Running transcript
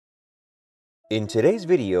In today's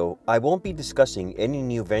video, I won't be discussing any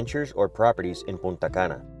new ventures or properties in Punta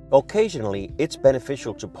Cana. Occasionally, it's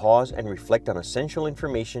beneficial to pause and reflect on essential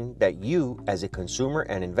information that you, as a consumer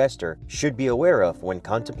and investor, should be aware of when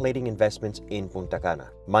contemplating investments in Punta Cana.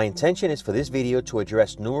 My intention is for this video to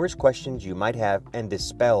address numerous questions you might have and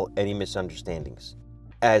dispel any misunderstandings.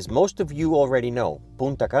 As most of you already know,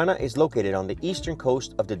 Punta Cana is located on the eastern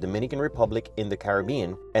coast of the Dominican Republic in the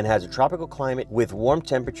Caribbean and has a tropical climate with warm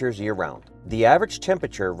temperatures year-round. The average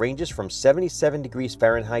temperature ranges from 77 degrees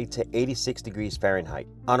Fahrenheit to 86 degrees Fahrenheit.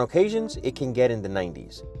 On occasions, it can get in the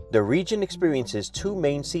 90s. The region experiences two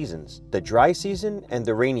main seasons, the dry season and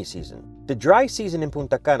the rainy season. The dry season in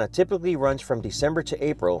Punta Cana typically runs from December to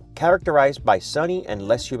April, characterized by sunny and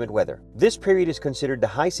less humid weather. This period is considered the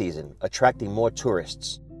high season, attracting more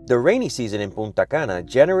tourists. The rainy season in Punta Cana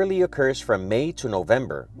generally occurs from May to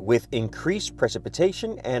November, with increased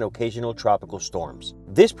precipitation and occasional tropical storms.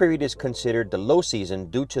 This period is considered the low season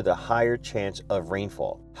due to the higher chance of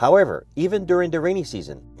rainfall. However, even during the rainy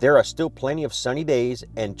season, there are still plenty of sunny days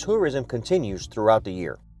and tourism continues throughout the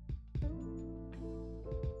year.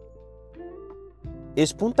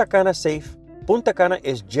 Is Punta Cana safe? Punta Cana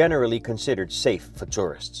is generally considered safe for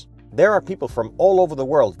tourists. There are people from all over the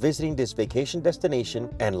world visiting this vacation destination,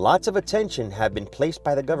 and lots of attention have been placed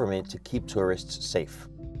by the government to keep tourists safe.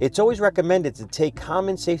 It's always recommended to take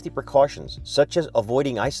common safety precautions, such as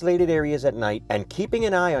avoiding isolated areas at night and keeping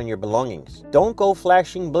an eye on your belongings. Don't go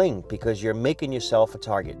flashing bling because you're making yourself a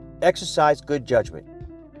target. Exercise good judgment.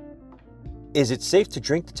 Is it safe to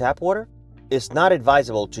drink the tap water? It's not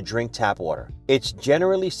advisable to drink tap water. It's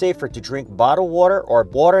generally safer to drink bottled water or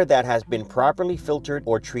water that has been properly filtered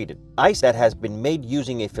or treated. Ice that has been made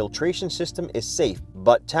using a filtration system is safe,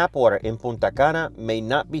 but tap water in Punta Cana may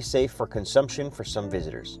not be safe for consumption for some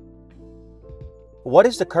visitors. What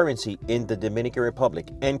is the currency in the Dominican Republic,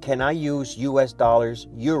 and can I use US dollars,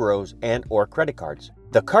 euros, and/or credit cards?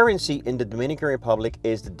 The currency in the Dominican Republic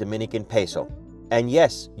is the Dominican peso. And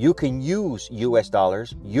yes, you can use US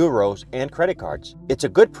dollars, euros, and credit cards. It's a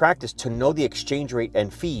good practice to know the exchange rate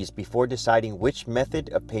and fees before deciding which method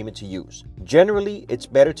of payment to use. Generally, it's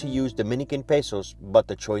better to use Dominican pesos, but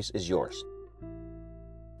the choice is yours.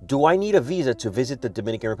 Do I need a visa to visit the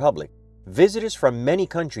Dominican Republic? Visitors from many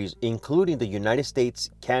countries, including the United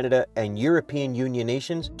States, Canada, and European Union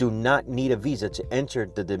nations, do not need a visa to enter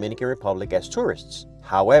the Dominican Republic as tourists.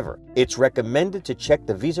 However, it's recommended to check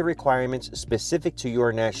the visa requirements specific to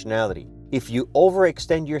your nationality. If you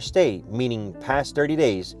overextend your stay, meaning past 30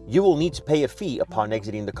 days, you will need to pay a fee upon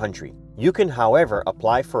exiting the country. You can, however,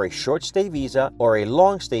 apply for a short stay visa or a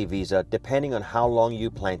long stay visa depending on how long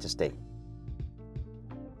you plan to stay.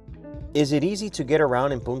 Is it easy to get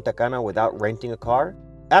around in Punta Cana without renting a car?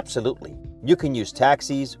 Absolutely. You can use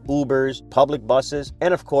taxis, Ubers, public buses,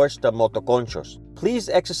 and of course the motoconchos. Please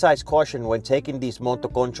exercise caution when taking these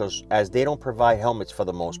motoconchos as they don't provide helmets for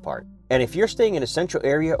the most part. And if you're staying in a central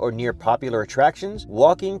area or near popular attractions,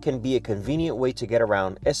 walking can be a convenient way to get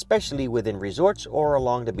around, especially within resorts or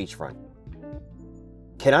along the beachfront.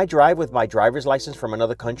 Can I drive with my driver's license from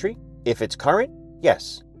another country? If it's current,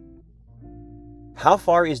 yes. How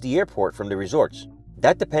far is the airport from the resorts?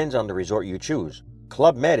 That depends on the resort you choose.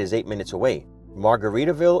 Club Med is 8 minutes away.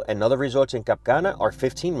 Margaritaville and other resorts in Cap Cana are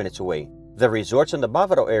 15 minutes away. The resorts in the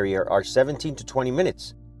Bávaro area are 17 to 20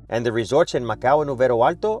 minutes. And the resorts in Macao and Uvero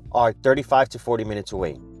Alto are 35 to 40 minutes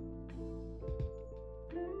away.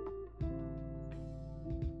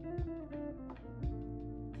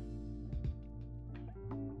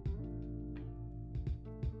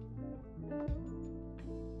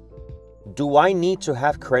 Do I need to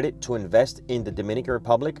have credit to invest in the Dominican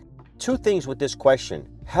Republic? Two things with this question.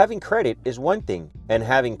 Having credit is one thing, and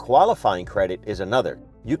having qualifying credit is another.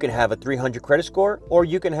 You can have a 300 credit score, or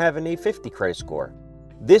you can have an 850 credit score.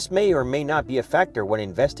 This may or may not be a factor when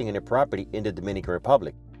investing in a property in the Dominican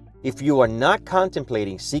Republic. If you are not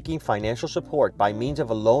contemplating seeking financial support by means of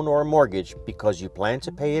a loan or a mortgage because you plan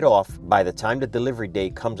to pay it off by the time the delivery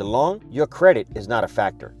date comes along, your credit is not a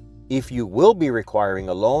factor. If you will be requiring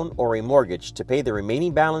a loan or a mortgage to pay the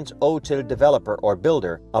remaining balance owed to the developer or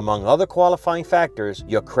builder, among other qualifying factors,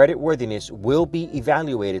 your credit worthiness will be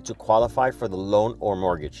evaluated to qualify for the loan or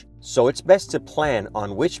mortgage. So it's best to plan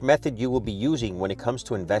on which method you will be using when it comes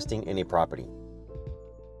to investing in a property.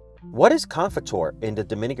 What is Confitor in the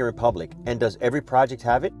Dominican Republic, and does every project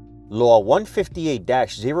have it? Law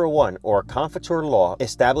 158-01 or Confitor Law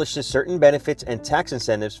establishes certain benefits and tax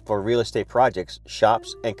incentives for real estate projects,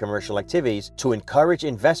 shops, and commercial activities to encourage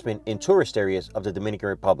investment in tourist areas of the Dominican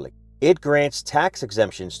Republic. It grants tax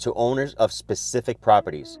exemptions to owners of specific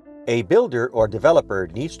properties. A builder or developer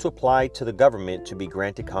needs to apply to the government to be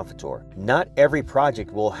granted Confitor. Not every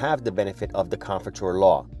project will have the benefit of the Confitor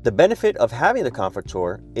law. The benefit of having the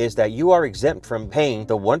Confitor is that you are exempt from paying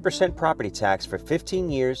the 1% property tax for 15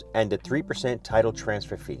 years and the 3% title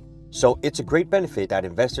transfer fee. So it's a great benefit that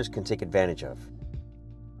investors can take advantage of.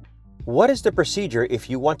 What is the procedure if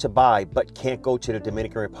you want to buy but can't go to the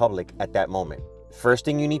Dominican Republic at that moment? First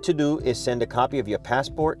thing you need to do is send a copy of your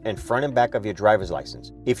passport and front and back of your driver's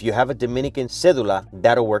license. If you have a Dominican cédula,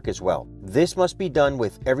 that'll work as well. This must be done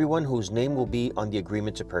with everyone whose name will be on the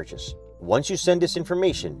agreement to purchase. Once you send this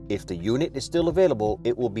information, if the unit is still available,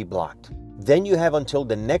 it will be blocked. Then you have until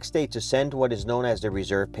the next day to send what is known as the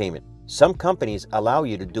reserve payment. Some companies allow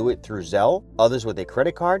you to do it through Zelle, others with a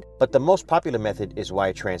credit card, but the most popular method is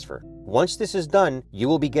wire transfer. Once this is done, you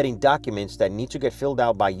will be getting documents that need to get filled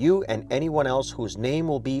out by you and anyone else whose name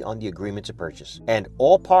will be on the agreement to purchase. And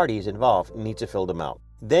all parties involved need to fill them out.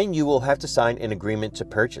 Then you will have to sign an agreement to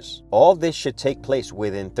purchase. All this should take place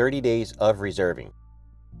within 30 days of reserving.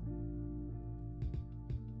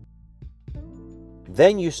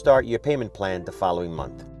 Then you start your payment plan the following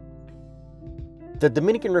month. The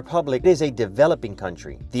Dominican Republic is a developing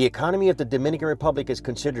country. The economy of the Dominican Republic is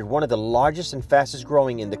considered one of the largest and fastest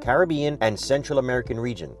growing in the Caribbean and Central American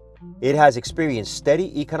region. It has experienced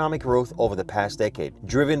steady economic growth over the past decade,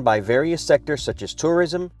 driven by various sectors such as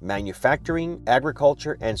tourism, manufacturing,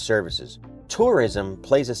 agriculture, and services. Tourism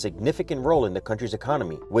plays a significant role in the country's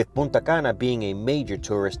economy, with Punta Cana being a major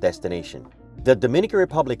tourist destination. The Dominican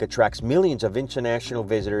Republic attracts millions of international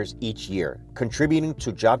visitors each year, contributing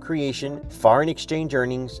to job creation, foreign exchange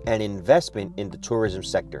earnings, and investment in the tourism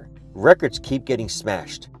sector. Records keep getting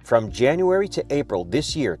smashed. From January to April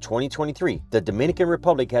this year, 2023, the Dominican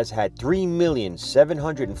Republic has had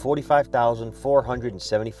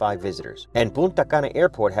 3,745,475 visitors, and Punta Cana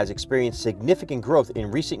Airport has experienced significant growth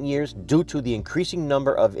in recent years due to the increasing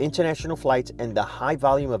number of international flights and the high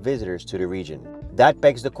volume of visitors to the region. That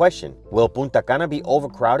begs the question, will Punta Cana be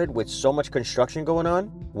overcrowded with so much construction going on?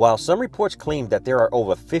 While some reports claim that there are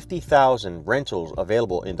over 50,000 rentals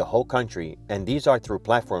available in the whole country, and these are through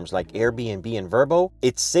platforms like Airbnb and Vrbo,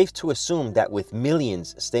 it's safe to assume that with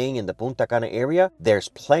millions staying in the Punta Cana area, there's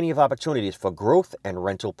plenty of opportunities for growth and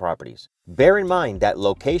rental properties. Bear in mind that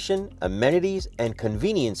location, amenities, and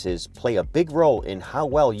conveniences play a big role in how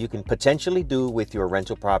well you can potentially do with your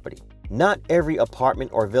rental property. Not every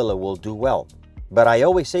apartment or villa will do well, but I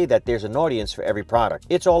always say that there's an audience for every product.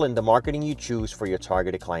 It's all in the marketing you choose for your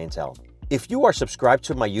targeted clientele. If you are subscribed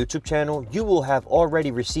to my YouTube channel, you will have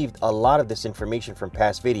already received a lot of this information from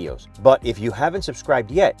past videos. But if you haven't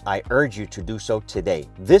subscribed yet, I urge you to do so today.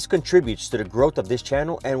 This contributes to the growth of this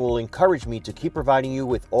channel and will encourage me to keep providing you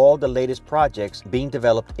with all the latest projects being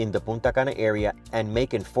developed in the Punta Cana area and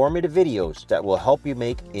make informative videos that will help you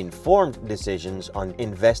make informed decisions on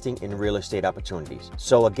investing in real estate opportunities.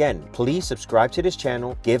 So again, please subscribe to this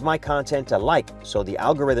channel, give my content a like so the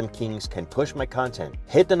algorithm kings can push my content,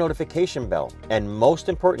 hit the notification bell, and most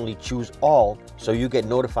importantly, choose all so you get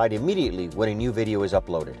notified immediately when a new video is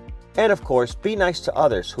uploaded. And of course, be nice to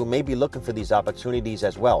others who may be looking for these opportunities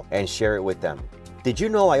as well and share it with them. Did you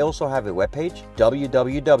know I also have a webpage?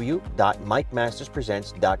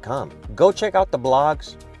 www.mikemasterspresents.com. Go check out the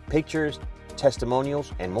blogs, pictures,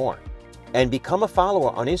 testimonials, and more. And become a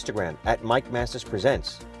follower on Instagram at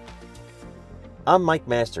mikemasterspresents. I'm Mike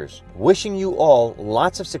Masters, wishing you all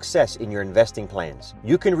lots of success in your investing plans.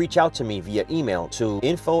 You can reach out to me via email to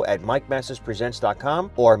info@mikemasterspresents.com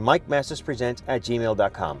or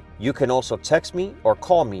mikemasterspresents@gmail.com. You can also text me or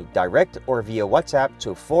call me direct or via WhatsApp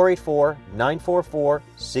to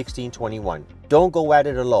 484-944-1621. Don't go at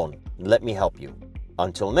it alone. Let me help you.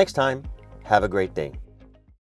 Until next time, have a great day.